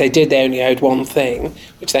 and if they did, they only owed one thing,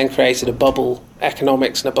 which then created a bubble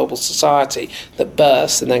economics and a bubble society that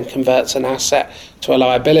bursts and then converts an asset to a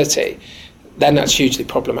liability, then that's hugely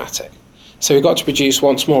problematic. So we've got to produce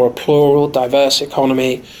once more a plural, diverse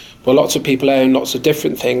economy where lots of people own lots of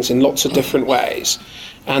different things in lots of different ways.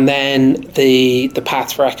 And then the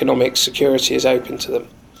path for economic security is open to them.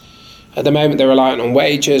 At the moment, they're reliant on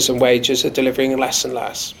wages, and wages are delivering less and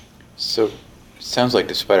less. So it sounds like,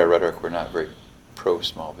 despite our rhetoric, we're not very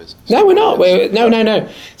pro-small business. No, we're not. No.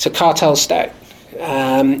 It's a cartel state.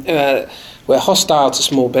 We're hostile to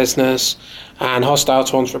small business and hostile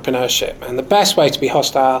to entrepreneurship. And the best way to be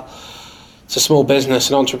hostile to small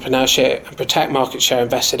business and entrepreneurship and protect market share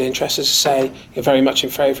and vested interests is to say you're very much in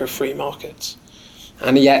favour of free markets.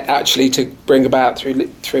 And yet actually to bring about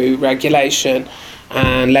through regulation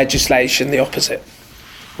and legislation the opposite.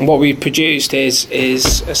 And what we've produced is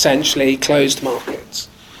essentially closed markets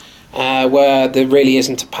where there really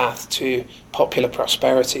isn't a path to popular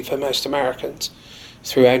prosperity for most Americans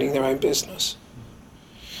through owning their own business.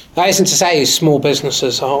 That isn't to say small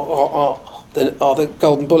businesses are the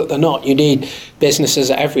golden bullet. They're not. You need businesses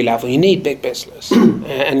at every level. You need big business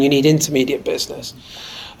and you need intermediate business.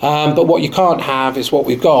 But what you can't have is what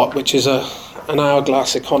we've got, which is an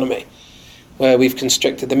hourglass economy where we've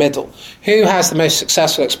constricted the middle. Who has the most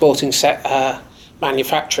successful exporting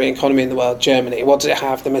manufacturing economy in the world? Germany. What does it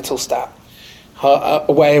have? The Mittelstand.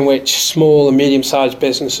 A way in which small and medium-sized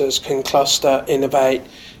businesses can cluster, innovate,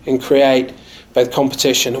 and create both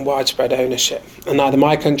competition and widespread ownership. And neither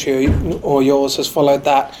my country or yours has followed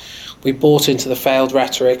that. We bought into the failed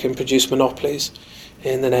rhetoric and produced monopolies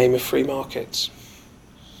in the name of free markets.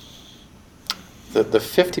 The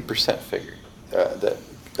 50% figure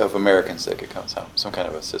of Americans that could come some kind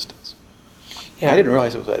of assistance. Yeah, I didn't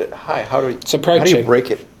realize it was that high. How do you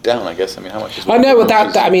break it down? I guess how much is? Oh no,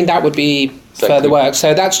 that would be further work.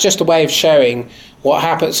 So that's just a way of showing what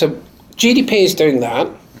happens. So GDP is doing that.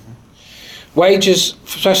 Mm-hmm. Wages,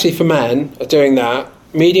 especially for men, are doing that.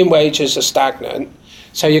 Median wages are stagnant.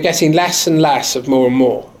 So you're getting less and less of more and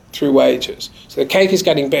more through wages. So the cake is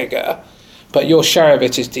getting bigger, but your share of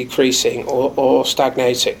it is decreasing or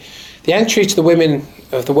stagnating. The entry to the women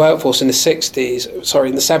of the workforce in the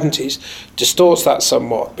 70s distorts that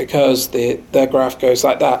somewhat because their graph goes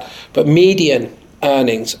like that. But median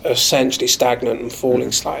earnings are essentially stagnant and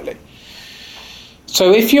falling slightly.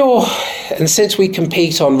 So since we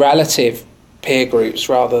compete on relative peer groups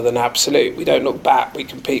rather than absolute, we don't look back, we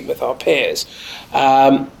compete with our peers.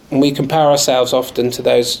 And we compare ourselves often to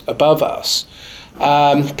those above us.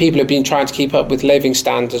 People have been trying to keep up with living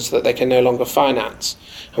standards that they can no longer finance.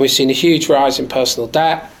 And we've seen a huge rise in personal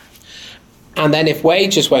debt. And then if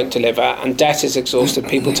wages won't deliver and debt is exhausted,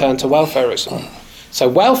 people turn to welfarism. So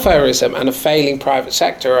welfarism and a failing private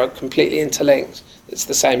sector are completely interlinked. It's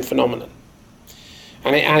the same phenomenon.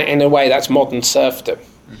 And in a way, that's modern serfdom.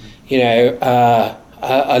 Mm-hmm.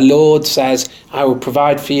 A lord says, I will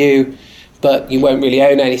provide for you, but you won't really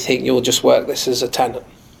own anything. You'll just work this as a tenant.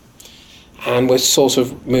 And we're sort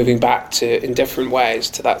of moving back in different ways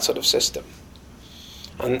to that sort of system.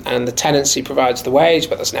 And the tenancy provides the wage,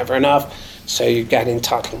 but that's never enough, so you get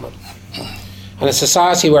entitlement. And a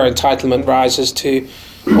society where entitlement rises to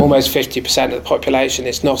almost 50% of the population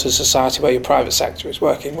is not a society where your private sector is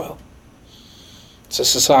working well. It's a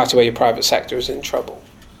society where your private sector is in trouble.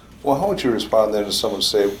 Well, how would you respond then to someone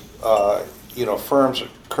say, firms are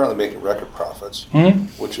currently making record profits,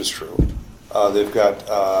 which is true. They've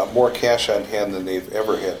got more cash on hand than they've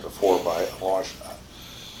ever had before by a long shot.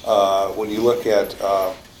 When you look at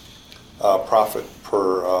profit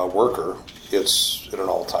per worker, it's at an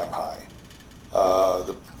all-time high.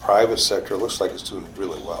 The private sector looks like it's doing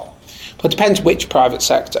really well. But it depends which private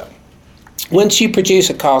sector. Once you produce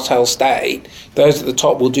a cartel state, those at the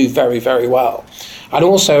top will do very, very well. And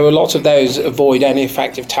also a lot of those avoid any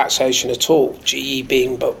effective taxation at all, GE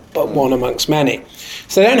being but one amongst many.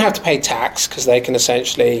 So they don't have to pay tax because they can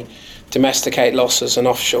essentially domesticate losses and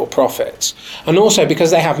offshore profits. And also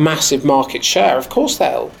because they have massive market share, of course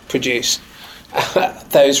they'll produce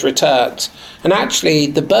those returns. And actually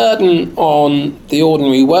the burden on the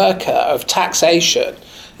ordinary worker of taxation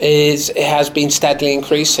it has been steadily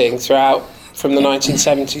increasing throughout from the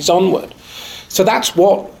 1970s onward. So that's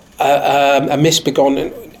what a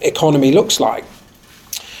misbegotten economy looks like.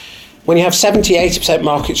 When you have 70-80%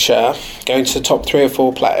 market share going to the top 3 or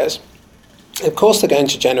 4 players, of course they're going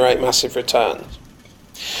to generate massive returns.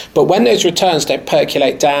 But when those returns don't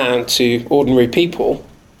percolate down to ordinary people,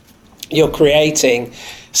 you're creating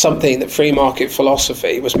something that free market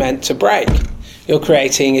philosophy was meant to break. You're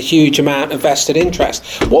creating a huge amount of vested interest.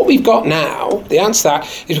 What we've got now, the answer to that,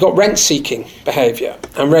 is we've got rent-seeking behaviour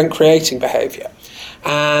and rent-creating behaviour.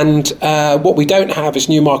 And what we don't have is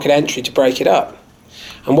new market entry to break it up.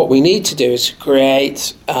 And what we need to do is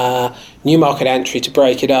create new market entry to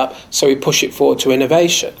break it up so we push it forward to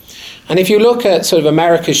innovation. And if you look at sort of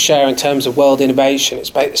America's share in terms of world innovation,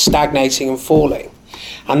 it's stagnating and falling.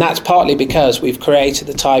 And that's partly because we've created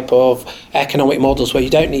the type of economic models where you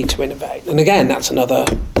don't need to innovate. And again, that's another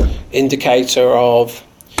indicator of,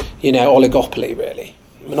 oligopoly, really.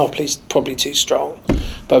 Monopoly's probably too strong,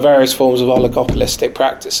 but various forms of oligopolistic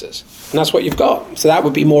practices. And that's what you've got. So that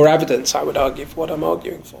would be more evidence, I would argue, for what I'm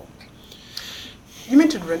arguing for. You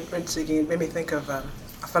mentioned rent-seeking. It made me think of a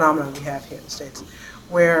phenomenon we have here in the States,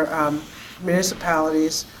 where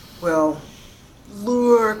municipalities will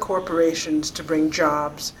lure corporations to bring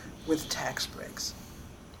jobs with tax breaks.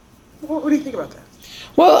 What do you think about that?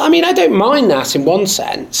 Well, I mean, I don't mind that in one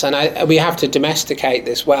sense, and we have to domesticate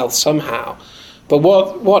this wealth somehow. But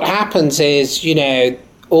what happens is,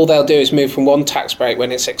 all they'll do is move from one tax break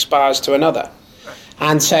when it expires to another.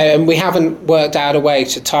 And we haven't worked out a way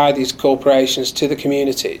to tie these corporations to the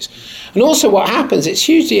communities. And also what happens, it's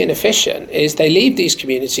hugely inefficient, is they leave these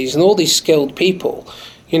communities and all these skilled people,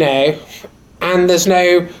 and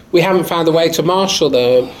we haven't found a way to marshal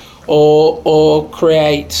them or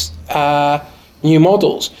create new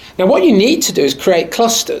models. Now what you need to do is create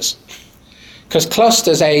clusters, because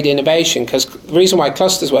clusters aid innovation, because the reason why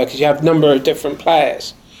clusters work is you have a number of different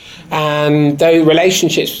players. And the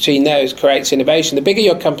relationships between those creates innovation. The bigger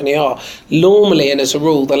your company are, normally and as a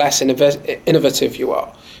rule, the less innovative you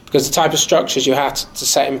are, because the type of structures you have to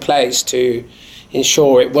set in place to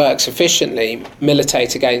ensure it works efficiently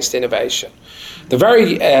militate against innovation. The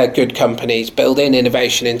very good companies build in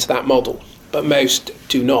innovation into that model, but most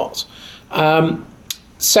do not.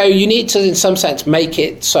 So you need to, in some sense, make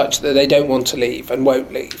it such that they don't want to leave and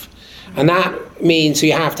won't leave. And that means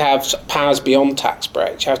you have to have powers beyond tax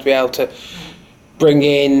breaks. You have to be able to bring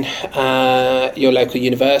in your local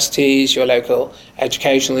universities, your local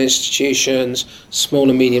educational institutions, small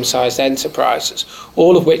and medium-sized enterprises,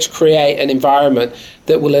 all of which create an environment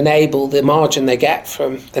that will enable the margin they get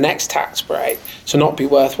from the next tax break to not be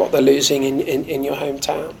worth what they're losing in your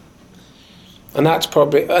hometown. And that's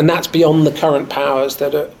beyond the current powers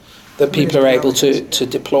that people are able to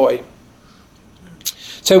deploy.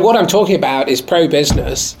 So what I'm talking about is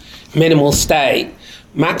pro-business, minimal state,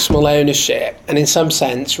 maximal ownership, and in some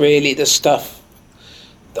sense, really the stuff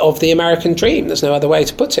of the American dream. There's no other way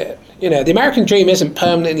to put it. The American dream isn't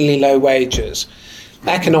permanently low wages,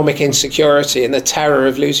 economic insecurity, and the terror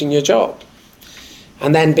of losing your job,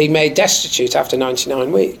 and then being made destitute after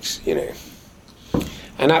 99 weeks,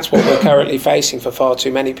 And that's what we're currently facing for far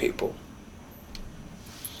too many people.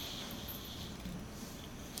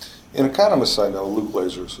 An economist I know, Luke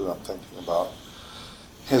Lazers, who I'm thinking about,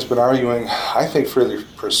 has been arguing, I think fairly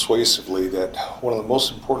persuasively, that one of the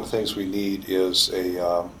most important things we need is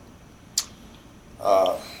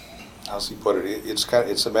how's he put it?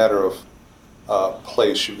 It's a matter of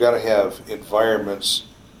place. You've got to have environments,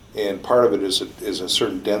 and part of it is a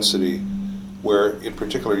certain density where, in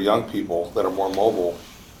particular, young people that are more mobile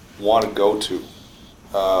want to go to.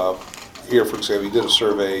 Here, for example, he did a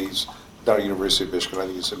survey. He's down at the University of Michigan. I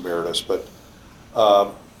think he's emeritus, but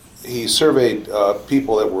he surveyed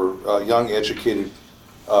people that were young, educated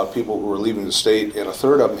people who were leaving the state, and a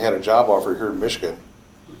third of them had a job offer here in Michigan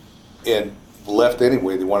and left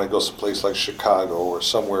anyway. They want to go someplace like Chicago or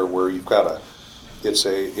somewhere where you've got it's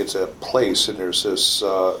a place, and there's this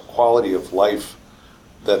quality of life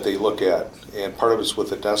that they look at, and part of it's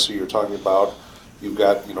with the density you're talking about, You've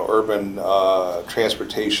got urban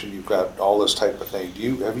transportation. You've got all this type of thing.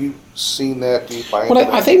 Have you seen that? Do you buy into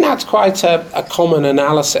that? I think that's quite a common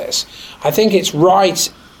analysis. I think it's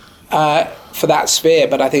right for that sphere,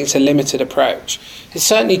 but I think it's a limited approach. It's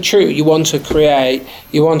certainly true. You want to create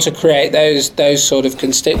those sort of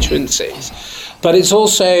constituencies, but it's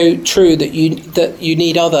also true that you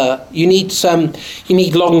need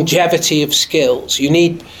longevity of skills.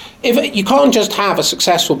 You can't just have a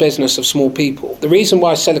successful business of small people. The reason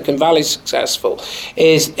why Silicon Valley is successful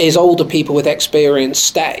is older people with experience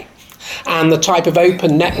stay, and the type of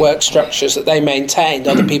open network structures that they maintained,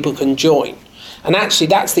 other people can join. And actually,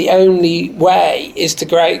 that's the only way, is to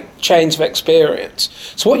create chains of experience.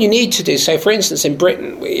 So what you need to do, so for instance, in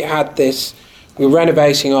Britain, we were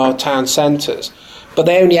renovating our town centres, but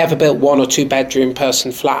they only ever built 1 or 2 bedroom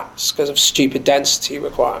person flats because of stupid density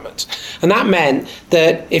requirements. And that meant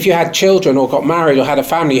that if you had children or got married or had a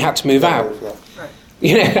family, you had to move out.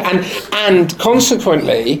 And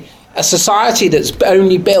consequently, a society that's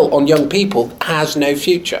only built on young people has no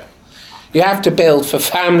future. You have to build for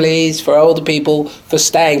families, for older people, for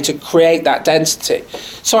staying, to create that density.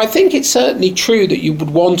 So I think it's certainly true that you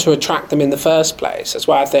would want to attract them in the first place. That's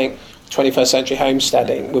why I think 21st century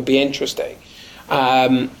homesteading would be interesting.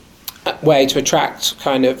 Way to attract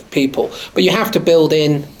kind of people. But you have to build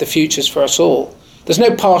in the futures for us all. There's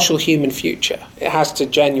no partial human future. It has to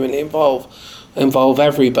genuinely involve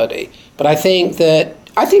everybody. But I think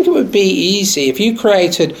it would be easy if you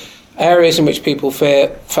created areas in which people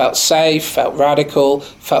felt safe, felt radical,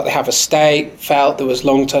 felt they have a stake, felt there was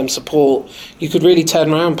long-term support. You could really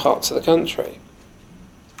turn around parts of the country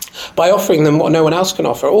by offering them what no one else can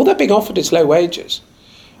offer. All they're being offered is low wages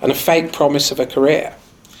and a fake promise of a career,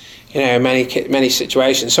 in many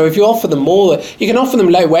situations. So if you offer them more, you can offer them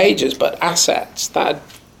low wages, but assets, that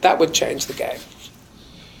would change the game.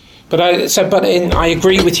 But I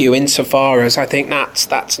agree with you insofar as I think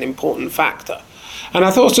that's an important factor. And I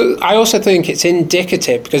also think it's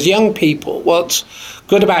indicative, because young people, what's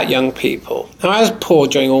good about young people, and I was poor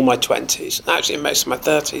during all my 20s, actually in most of my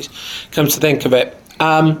 30s, comes to think of it,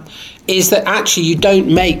 is that actually you don't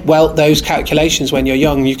make those calculations when you're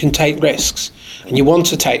young. You can take risks, and you want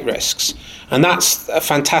to take risks. And that's a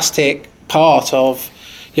fantastic part of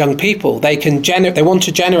young people. They want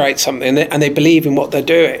to generate something, and they believe in what they're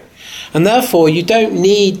doing. And therefore, you don't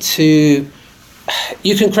need to...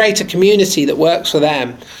 You can create a community that works for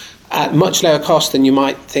them at much lower cost than you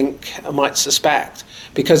might suspect.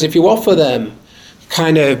 Because if you offer them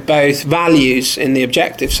kind of both values in the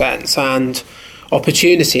objective sense and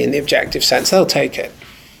opportunity in the objective sense, they'll take it.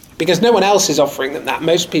 Because no one else is offering them that.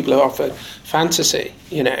 Most people are offered fantasy,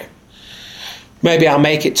 Maybe I'll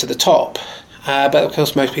make it to the top, but of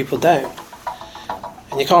course most people don't.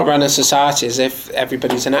 And you can't run a society as if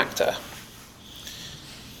everybody's an actor.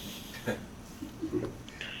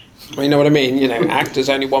 Well, you know what I mean? Actors,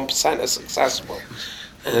 only 1% are successful.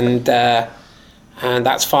 And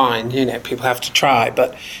that's fine. People have to try,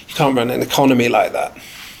 but you can't run an economy like that.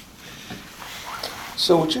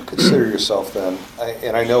 So would you consider yourself then,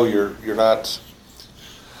 and I know you're not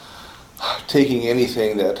taking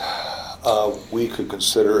anything that we could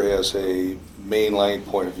consider as a mainline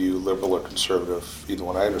point of view, liberal or conservative, either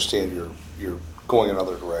one. I understand you're going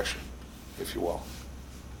another direction, if you will.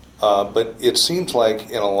 But it seems like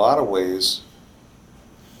in a lot of ways,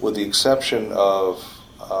 with the exception of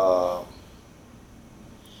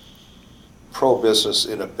pro-business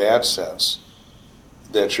in a bad sense,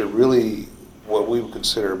 that you're really what we would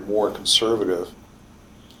consider more conservative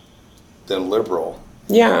than liberal.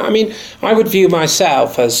 Yeah, I would view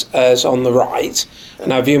myself as on the right,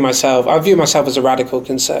 and I view myself as a radical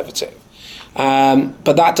conservative.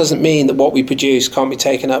 But that doesn't mean that what we produce can't be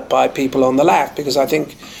taken up by people on the left, because I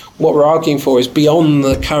think what we're arguing for is beyond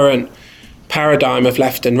the current paradigm of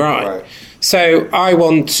left and right. So I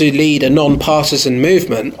want to lead a non-partisan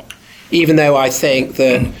movement, even though I think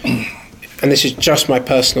that, and this is just my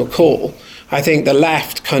personal call, I think the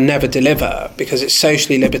left can never deliver because it's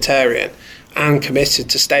socially libertarian and committed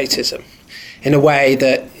to statism in a way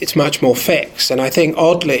that it's much more fixed. And I think,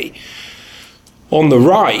 oddly, on the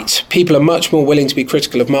right, people are much more willing to be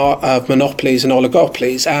critical of monopolies and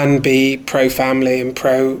oligopolies and be pro-family and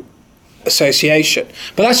pro-association.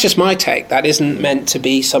 But that's just my take. That isn't meant to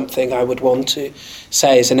be something I would want to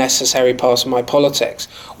say is a necessary part of my politics.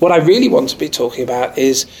 What I really want to be talking about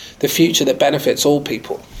is the future that benefits all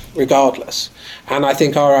people, regardless. And I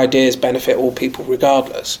think our ideas benefit all people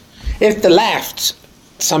regardless. If the left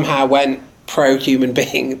somehow went pro-human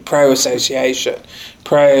being, pro-association,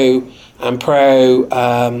 pro and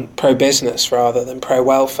pro-business rather than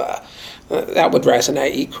pro-welfare, that would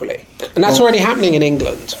resonate equally. And that's already happening in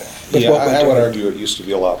England. With what we're I would doing. argue it used to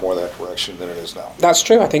be a lot more that direction than it is now. That's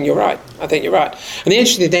true. I think you're right. And the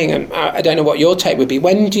interesting thing, and I don't know what your take would be,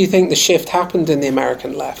 when do you think the shift happened in the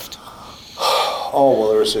American left? Oh, well,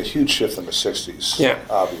 there was a huge shift in the 60s,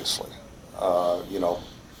 obviously.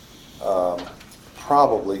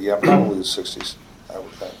 Probably the 60s, I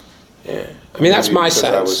would think. Yeah. I mean, that's my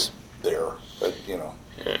sense. I was there, but,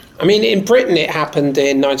 Yeah. I mean, in Britain it happened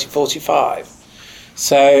in 1945.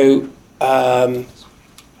 So,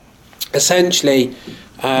 essentially,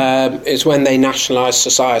 is when they nationalised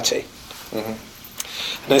society.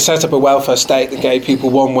 Mm-hmm. And they set up a welfare state that gave people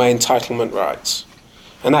one-way entitlement rights.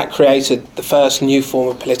 And that created the first new form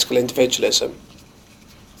of political individualism.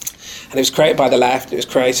 And it was created by the left, it was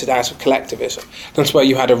created out of collectivism. That's where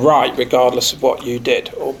you had a right regardless of what you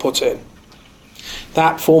did or put in.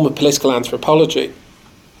 That form of political anthropology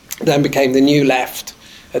then became the new left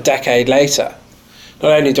a decade later.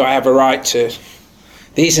 Not only do I have a right to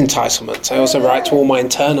these entitlements, I also have a right to all my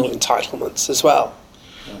internal entitlements as well.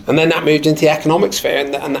 And then that moved into the economic sphere,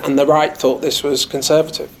 and the right thought this was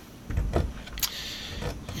conservative.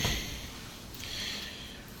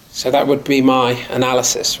 So that would be my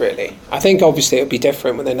analysis, really. I think obviously it would be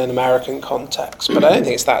different within an American context, but I don't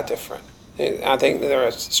think it's that different. I think there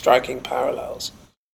are striking parallels.